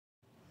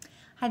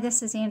Hi,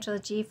 this is Angela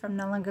G. from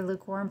No Longer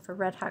Lukewarm for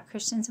Red Hot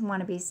Christians and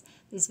Wannabes.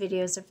 These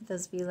videos are for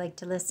those of you who like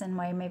to listen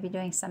while you may be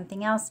doing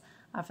something else.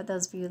 For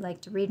those of you who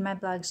like to read my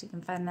blogs, you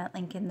can find that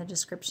link in the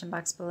description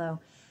box below.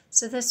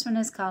 So this one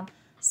is called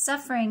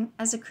Suffering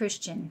as a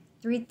Christian,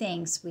 3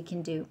 Things We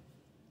Can Do.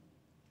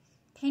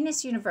 Pain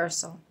is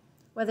universal.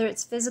 Whether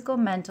it's physical,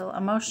 mental,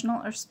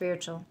 emotional, or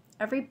spiritual,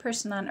 every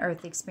person on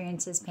earth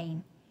experiences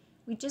pain.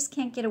 We just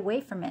can't get away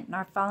from it in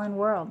our fallen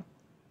world.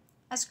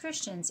 As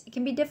Christians, it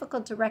can be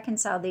difficult to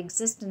reconcile the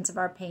existence of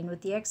our pain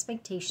with the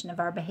expectation of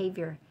our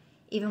behavior.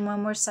 Even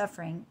when we're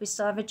suffering, we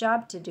still have a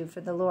job to do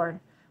for the Lord.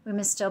 We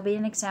must still be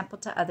an example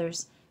to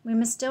others. We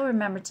must still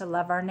remember to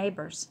love our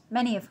neighbors,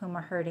 many of whom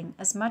are hurting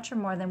as much or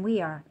more than we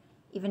are,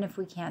 even if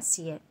we can't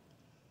see it.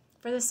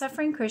 For the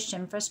suffering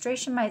Christian,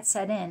 frustration might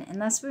set in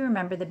unless we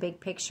remember the big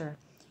picture.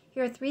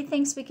 Here are 3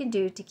 things we can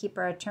do to keep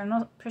our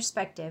eternal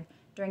perspective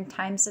during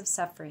times of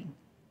suffering.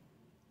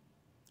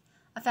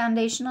 A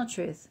foundational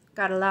truth: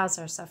 God allows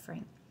our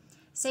suffering.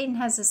 Satan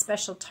has a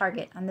special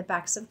target on the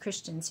backs of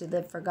Christians who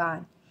live for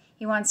God.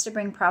 He wants to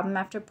bring problem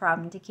after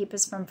problem to keep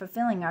us from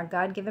fulfilling our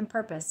God-given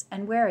purpose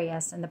and weary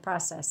us in the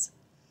process.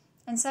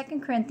 In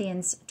 2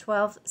 Corinthians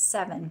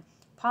 12:7,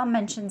 Paul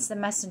mentions the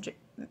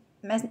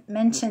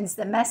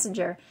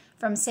messenger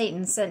from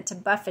Satan sent to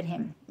buffet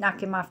him,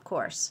 knock him off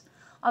course.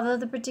 Although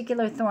the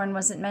particular thorn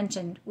wasn't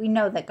mentioned, we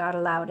know that God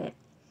allowed it.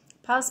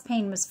 Paul's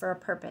pain was for a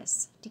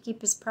purpose: to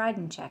keep his pride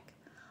in check.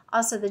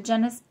 Also,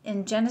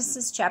 in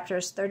Genesis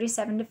chapters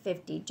 37 to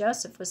 50,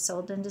 Joseph was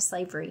sold into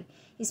slavery.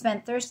 He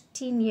spent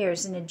 13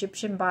 years in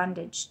Egyptian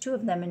bondage, 2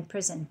 of them in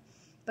prison.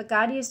 But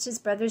God used his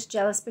brother's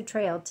jealous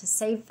betrayal to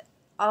save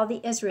all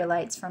the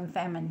Israelites from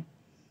famine.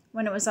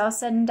 When it was all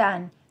said and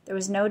done, there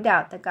was no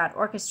doubt that God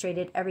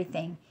orchestrated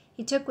everything.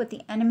 He took what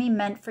the enemy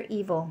meant for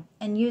evil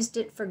and used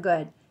it for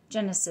good,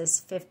 Genesis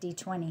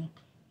 50:20,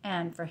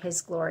 and for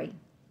his glory.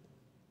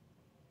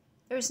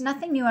 There is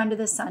nothing new under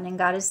the sun, and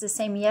God is the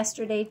same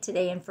yesterday,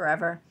 today, and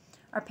forever.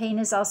 Our pain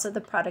is also the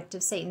product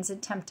of Satan's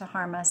attempt to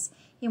harm us.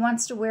 He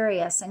wants to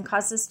weary us and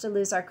cause us to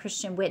lose our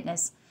Christian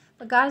witness,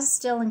 but God is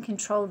still in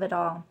control of it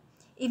all.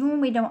 Even when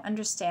we don't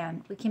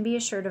understand, we can be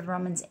assured of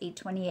Romans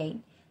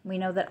 8:28. We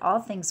know that all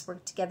things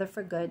work together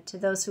for good to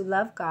those who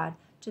love God,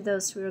 to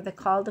those who are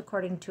called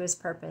according to his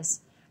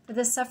purpose. For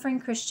the suffering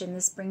Christian,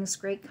 this brings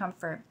great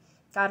comfort.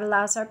 God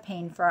allows our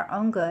pain for our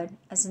own good,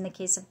 as in the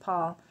case of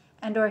Paul,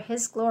 and or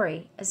his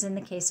glory, as in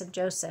the case of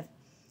Joseph.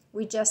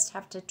 We just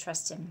have to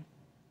trust him.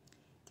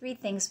 3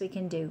 things we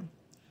can do.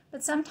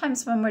 But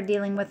sometimes when we're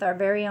dealing with our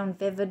very own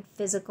vivid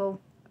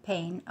physical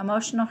pain,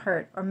 emotional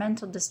hurt, or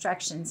mental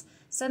distractions,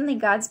 suddenly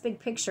God's big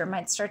picture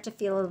might start to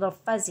feel a little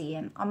fuzzy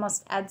and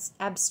almost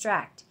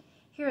abstract.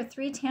 Here are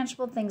 3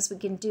 tangible things we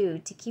can do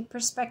to keep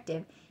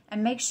perspective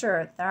and make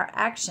sure that our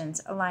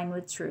actions align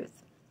with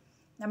truth.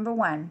 Number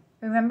 1,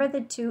 remember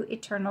the 2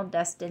 eternal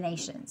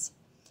destinations.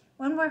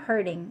 When we're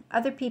hurting,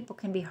 other people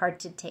can be hard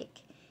to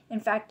take. In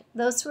fact,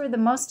 those who are the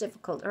most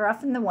difficult are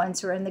often the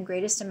ones who are in the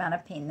greatest amount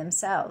of pain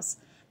themselves.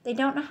 They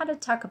don't know how to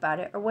talk about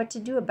it or what to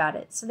do about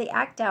it, so they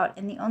act out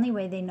in the only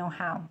way they know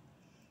how.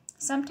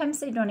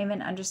 Sometimes they don't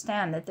even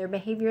understand that their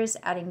behavior is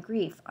adding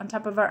grief on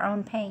top of our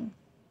own pain.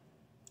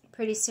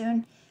 Pretty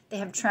soon, they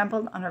have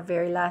trampled on our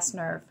very last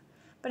nerve.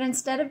 But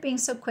instead of being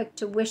so quick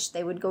to wish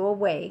they would go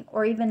away,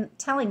 or even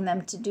telling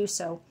them to do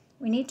so,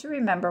 we need to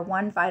remember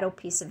one vital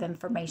piece of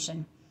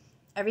information.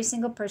 Every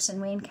single person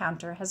we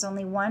encounter has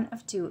only one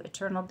of 2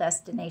 eternal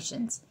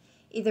destinations.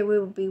 Either we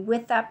will be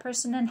with that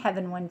person in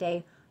heaven one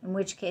day, in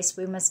which case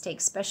we must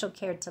take special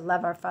care to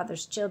love our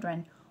Father's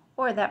children,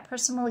 or that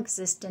person will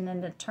exist in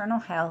an eternal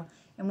hell,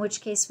 in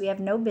which case we have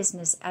no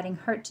business adding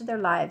hurt to their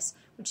lives,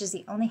 which is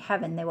the only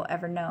heaven they will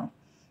ever know.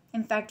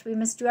 In fact, we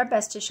must do our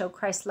best to show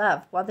Christ's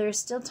love while there is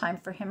still time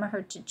for him or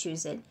her to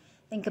choose it.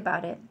 Think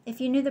about it.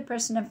 If you knew the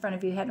person in front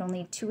of you had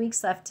only 2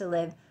 weeks left to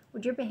live,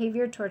 would your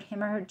behavior toward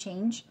him or her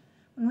change?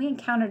 When we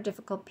encounter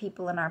difficult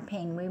people in our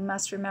pain, we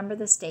must remember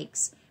the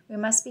stakes. We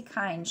must be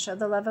kind, show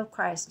the love of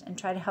Christ, and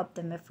try to help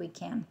them if we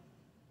can.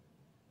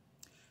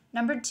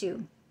 Number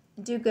 2,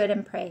 do good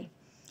and pray.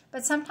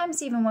 But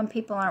sometimes even when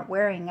people aren't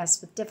wearying us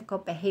with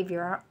difficult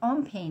behavior, our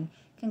own pain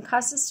can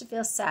cause us to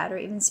feel sad or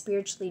even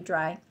spiritually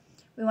dry.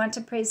 We want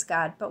to praise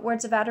God, but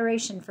words of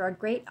adoration for our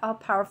great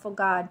all-powerful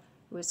God,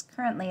 who is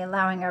currently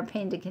allowing our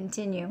pain to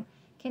continue,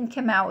 can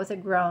come out with a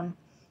groan.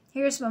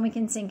 Here's when we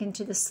can sink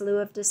into the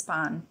slough of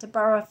despond, to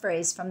borrow a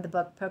phrase from the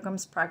book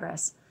Pilgrim's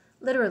Progress.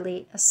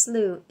 Literally, a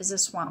slough is a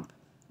swamp.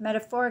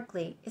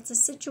 Metaphorically, it's a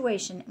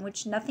situation in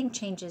which nothing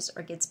changes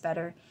or gets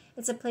better.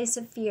 It's a place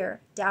of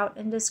fear, doubt,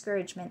 and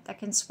discouragement that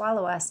can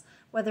swallow us,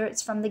 whether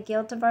it's from the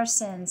guilt of our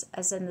sins,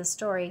 as in the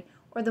story,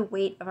 or the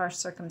weight of our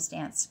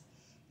circumstance.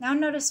 Now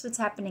notice what's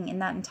happening in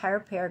that entire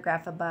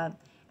paragraph above.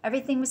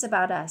 Everything was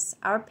about us,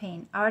 our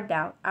pain, our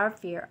doubt, our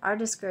fear, our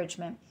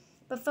discouragement.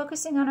 But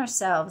focusing on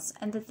ourselves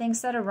and the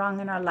things that are wrong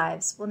in our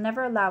lives will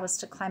never allow us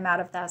to climb out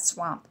of that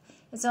swamp.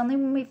 It's only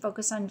when we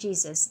focus on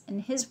Jesus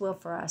and his will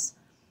for us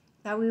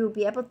that we will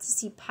be able to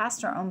see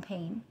past our own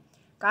pain.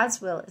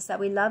 God's will is that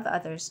we love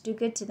others, do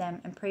good to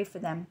them, and pray for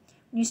them.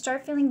 When you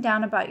start feeling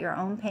down about your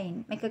own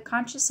pain, make a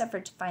conscious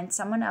effort to find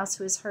someone else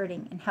who is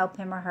hurting and help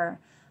him or her.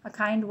 A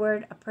kind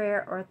word, a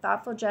prayer, or a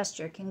thoughtful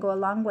gesture can go a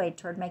long way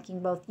toward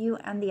making both you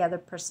and the other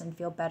person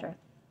feel better.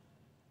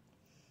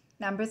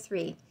 Number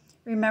 3,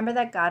 remember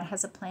that God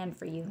has a plan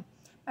for you.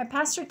 My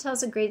pastor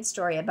tells a great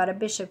story about a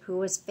bishop who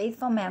was a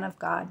faithful man of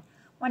God.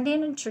 One day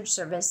in a church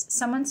service,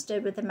 someone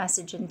stood with a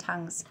message in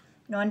tongues.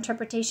 No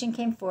interpretation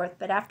came forth,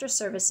 but after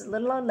service, a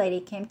little old lady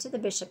came to the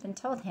bishop and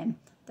told him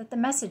that the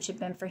message had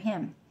been for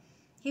him.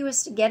 He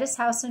was to get his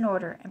house in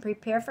order and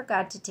prepare for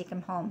God to take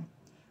him home.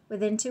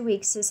 Within 2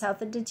 weeks, his health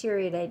had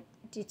deteriorated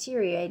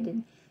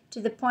to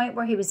the point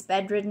where he was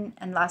bedridden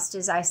and lost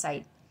his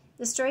eyesight.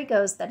 The story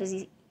goes that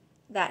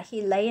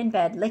he lay in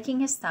bed, licking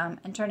his thumb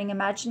and turning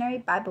imaginary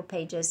Bible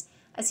pages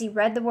as he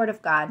read the Word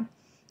of God.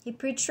 He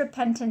preached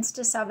repentance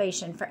to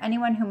salvation for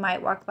anyone who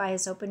might walk by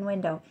his open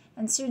window,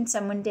 and soon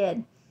someone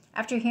did.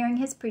 After hearing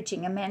his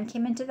preaching, a man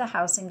came into the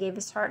house and gave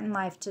his heart and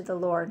life to the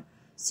Lord.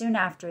 Soon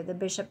after, the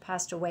bishop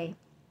passed away.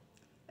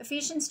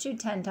 Ephesians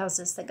 2:10 tells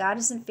us that God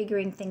isn't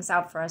figuring things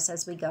out for us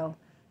as we go.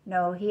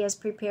 No, he has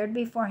prepared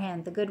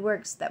beforehand the good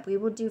works that we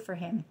will do for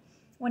him.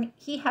 When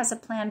he has a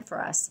plan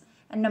for us,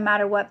 and no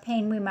matter what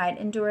pain we might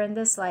endure in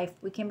this life,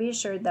 we can be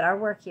assured that our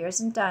work here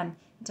isn't done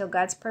until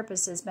God's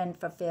purpose has been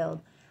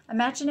fulfilled.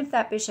 Imagine if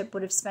that bishop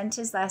would have spent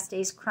his last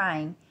days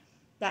crying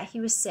that he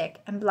was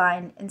sick and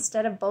blind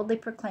instead of boldly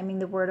proclaiming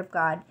the Word of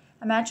God.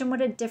 Imagine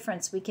what a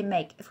difference we can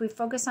make if we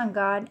focus on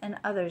God and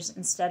others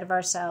instead of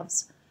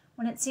ourselves.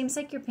 When it seems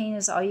like your pain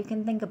is all you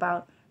can think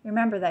about,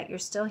 remember that you're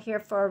still here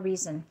for a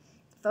reason.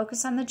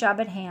 Focus on the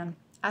job at hand.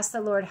 Ask the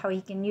Lord how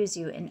he can use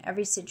you in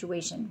every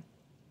situation.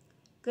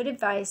 Good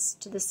advice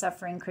to the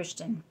suffering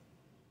Christian.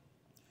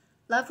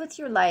 Love with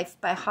Your Life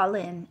by Hall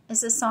Lynn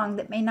is a song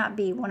that may not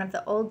be one of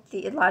the old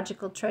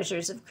theological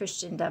treasures of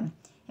Christendom.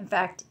 In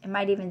fact, it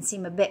might even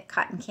seem a bit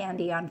cotton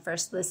candy on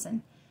first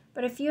listen.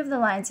 But a few of the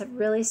lines have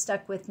really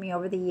stuck with me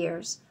over the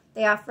years.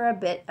 They offer a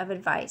bit of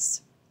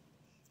advice.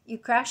 You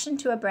crash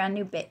into a brand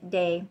new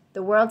day,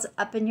 the world's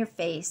up in your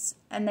face,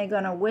 and they're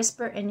going to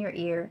whisper in your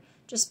ear,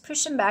 just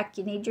push them back,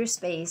 you need your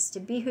space, to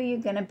be who you're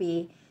going to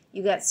be,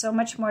 you got so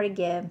much more to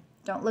give,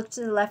 don't look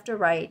to the left or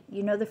right,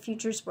 you know the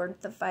future's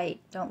worth the fight,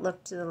 don't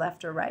look to the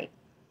left or right.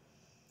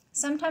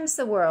 Sometimes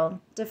the world,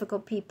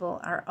 difficult people,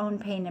 our own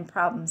pain and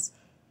problems,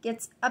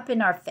 gets up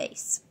in our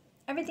face.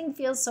 Everything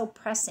feels so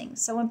pressing,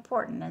 so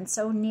important, and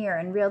so near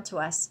and real to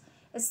us.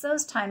 It's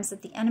those times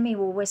that the enemy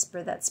will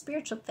whisper that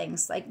spiritual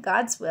things like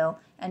God's will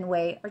and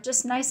way are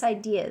just nice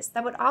ideas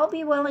that would all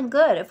be well and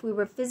good if we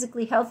were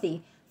physically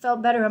healthy,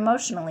 felt better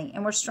emotionally,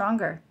 and were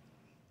stronger.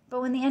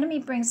 But when the enemy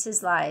brings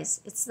his lies,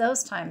 it's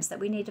those times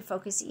that we need to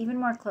focus even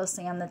more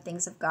closely on the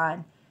things of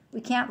God. We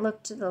can't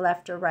look to the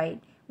left or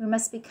right. We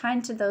must be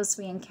kind to those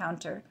we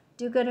encounter,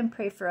 do good and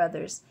pray for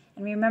others,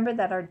 and remember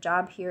that our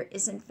job here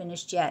isn't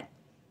finished yet.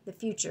 The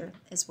future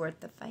is worth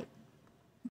the fight.